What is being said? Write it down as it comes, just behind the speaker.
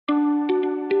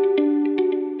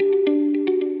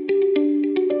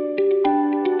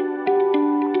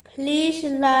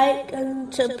like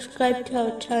and subscribe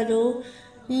to our channel.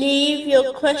 Leave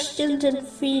your questions and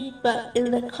feedback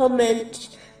in the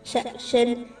comments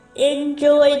section.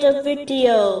 Enjoy the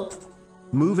video.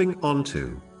 Moving on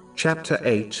to chapter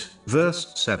 8,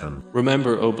 verse 7.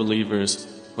 Remember, O believers,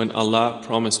 when Allah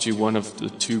promised you one of the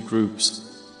two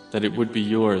groups, that it would be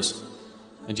yours,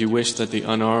 and you wished that the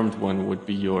unarmed one would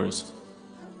be yours.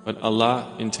 But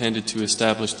Allah intended to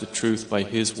establish the truth by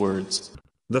His words.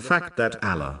 The fact that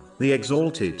Allah, the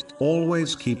Exalted,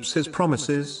 always keeps His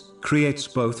promises, creates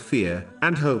both fear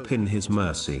and hope in His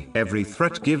mercy. Every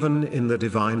threat given in the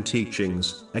divine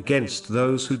teachings against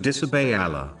those who disobey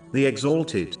Allah, the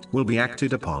Exalted, will be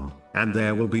acted upon, and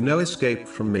there will be no escape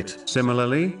from it.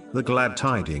 Similarly, the glad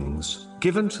tidings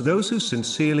given to those who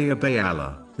sincerely obey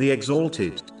Allah, the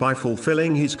Exalted, by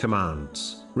fulfilling His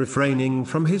commands, refraining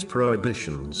from His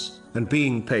prohibitions, and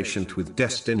being patient with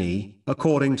destiny,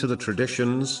 according to the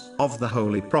traditions of the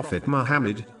Holy Prophet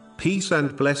Muhammad, peace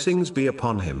and blessings be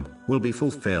upon him, will be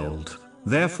fulfilled.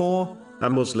 Therefore, a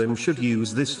Muslim should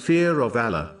use this fear of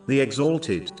Allah, the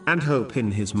Exalted, and hope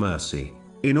in His mercy,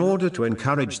 in order to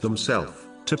encourage themselves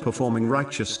to performing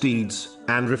righteous deeds,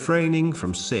 and refraining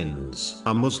from sins.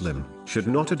 A Muslim should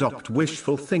not adopt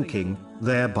wishful thinking,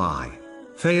 thereby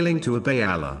failing to obey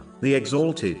Allah, the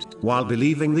Exalted, while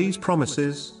believing these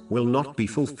promises will not be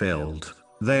fulfilled.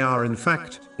 They are in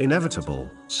fact inevitable,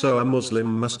 so a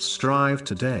Muslim must strive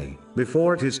today,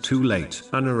 before it is too late.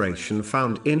 A narration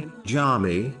found in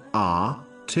Jami'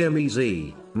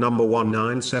 Tirmizi, number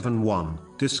 1971,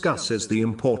 discusses the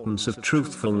importance of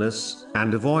truthfulness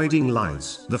and avoiding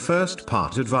lies. The first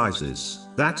part advises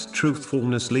that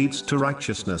truthfulness leads to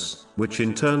righteousness, which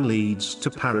in turn leads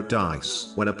to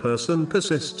paradise. When a person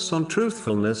persists on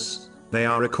truthfulness, they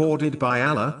are recorded by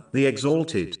Allah, the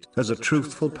Exalted, as a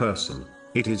truthful person.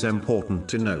 It is important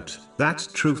to note that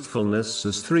truthfulness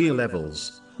has three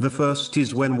levels. The first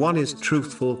is when one is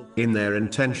truthful in their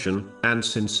intention and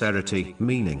sincerity,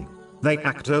 meaning they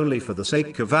act only for the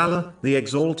sake of Allah, the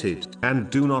Exalted, and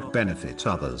do not benefit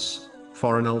others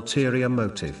for an ulterior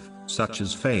motive, such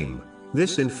as fame.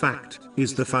 This in fact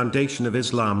is the foundation of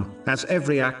Islam, as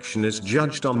every action is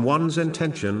judged on one's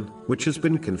intention, which has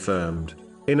been confirmed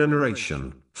in a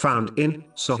narration found in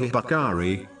Sahih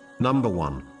Bukhari, number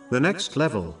 1. The next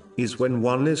level is when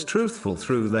one is truthful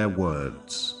through their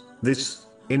words. This,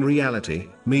 in reality,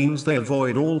 means they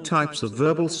avoid all types of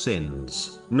verbal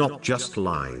sins, not just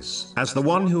lies. As the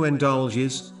one who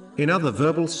indulges in other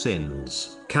verbal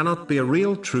sins cannot be a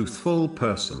real truthful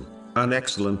person. An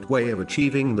excellent way of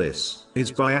achieving this is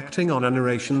by acting on a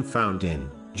narration found in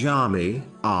Jami'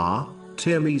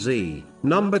 Tirmizi,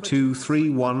 number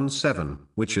 2317,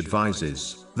 which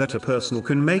advises that a person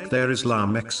can make their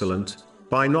Islam excellent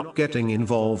by not getting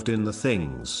involved in the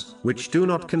things which do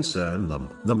not concern them.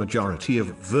 The majority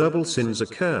of verbal sins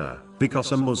occur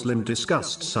because a Muslim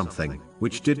discussed something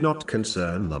which did not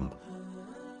concern them.